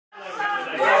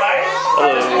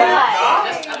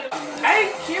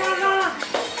Hey, Kiana!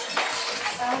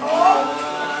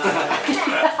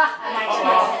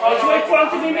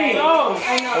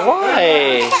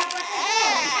 Why?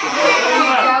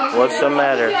 What's the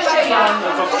matter?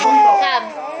 What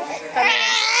happened? Huh?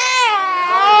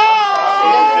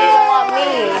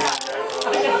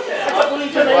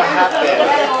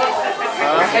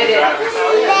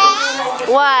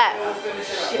 What?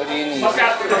 What do you need?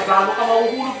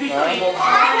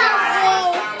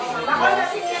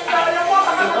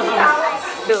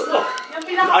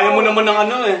 Ayaw mo naman ng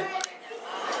ano eh.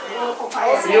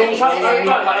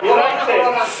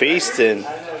 Feasting.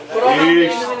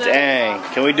 Dang.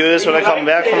 Can we do this when I come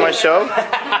back from my show?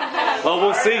 Well,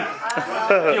 we'll see.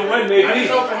 You win, maybe.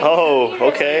 Oh,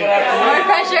 okay. More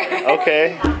pressure.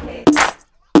 Okay.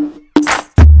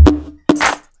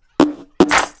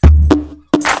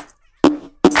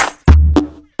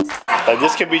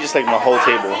 This could be just like my whole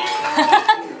table.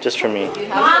 Just for me.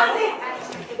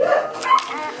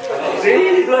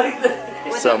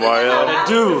 What's up, Mario?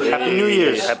 Dude, Happy New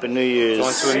Year's. Happy New Year's.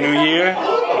 Going to a new year.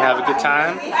 Have a good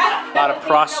time. A lot of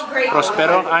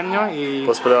prospero año y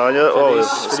Prospero año. Oh, it's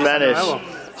feliz Spanish. año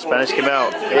nuevo. Spanish came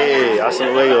out. Hey, hasta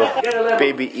luego.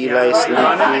 Baby Eli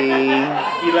sleeping.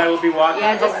 Eli will be walking.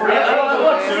 Yeah, just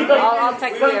I'll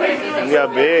text you everything. You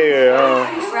got bigger, huh?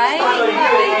 Right?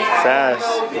 Fast.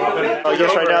 I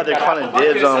guess right now they're calling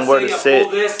dibs on where to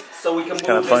sit. It's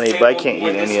kind of funny, but I can't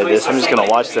eat any of this. I'm just gonna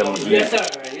watch them eat. Yes, sir.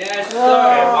 Yes,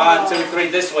 sir. 1, 2,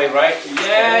 3, this way, right?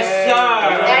 Yes,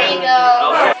 sir. There you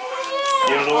go.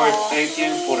 Dear Lord, thank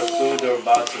you for the food they're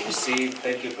about to receive.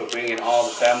 Thank you for bringing all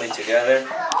the family together.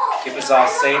 Keep us all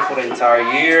safe for the entire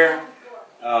year.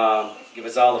 Give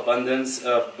us all abundance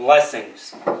of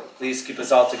blessings. Please keep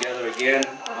us all together again.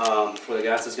 For the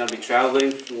guys that's going to be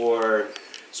traveling,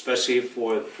 especially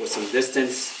for some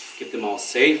distance, keep them all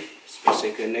safe.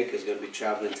 Especially Nick is going to be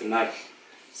traveling tonight.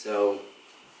 So,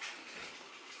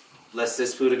 bless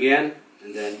this food again,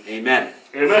 and then amen.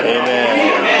 Amen.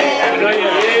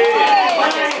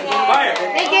 Fire!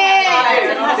 Take it!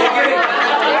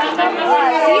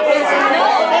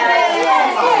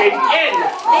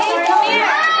 Come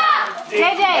here!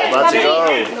 JJ! About to go.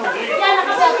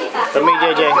 Come here,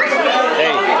 JJ.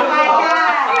 Hey.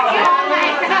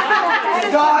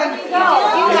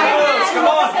 Come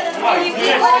on!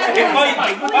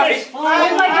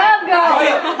 Oh my God, girl!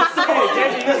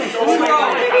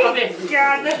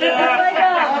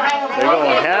 They're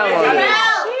going ham on this.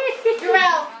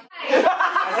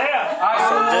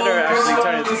 So dinner actually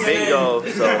turned into bingo.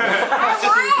 So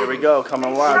here we go. Come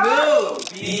and watch.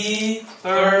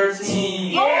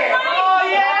 B13. Oh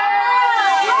yeah!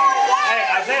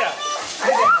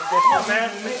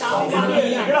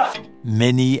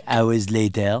 Many hours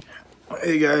later.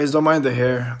 Hey guys, don't mind the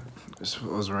hair. I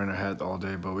was wearing a hat all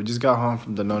day, but we just got home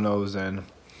from the Nonos and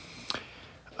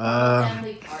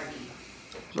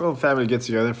little family get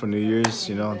together for New Year's,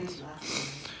 you know.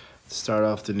 Start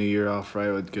off the new year off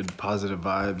right with good positive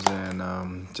vibes,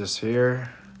 and just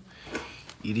here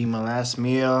eating my last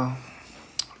meal,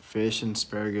 fish and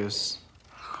asparagus.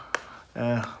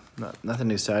 Nothing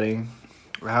exciting.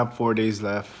 I have 4 days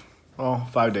left. Oh,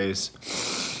 5 days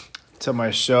till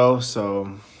my show,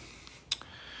 so I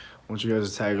want you guys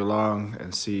to tag along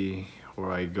and see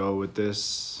where I go with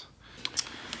this.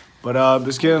 But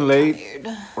it's getting late.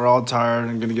 We're all tired.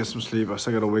 I'm gonna get some sleep. I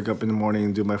still gotta wake up in the morning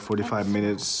and do my 45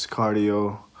 minutes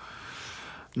cardio.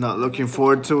 Not looking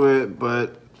forward to it,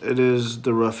 but it is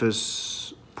the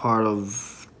roughest part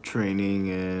of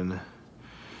training, and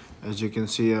as you can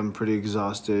see, I'm pretty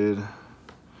exhausted.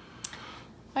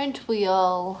 Aren't we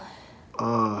all?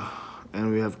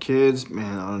 And we have kids.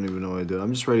 Man, I don't even know what to do.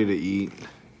 I'm just ready to eat.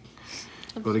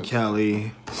 Go to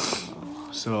Cali.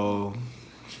 So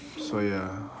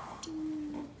yeah.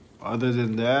 Other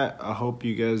than that, I hope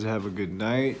you guys have a good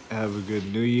night. Have a good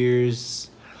New Year's.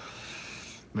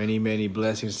 Many, many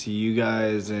blessings to you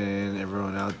guys and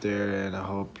everyone out there. And I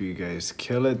hope you guys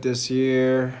kill it this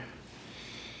year.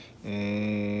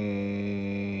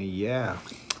 And yeah,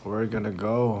 we're gonna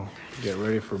go get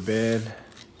ready for bed.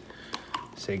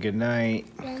 Say good night.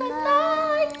 Good night.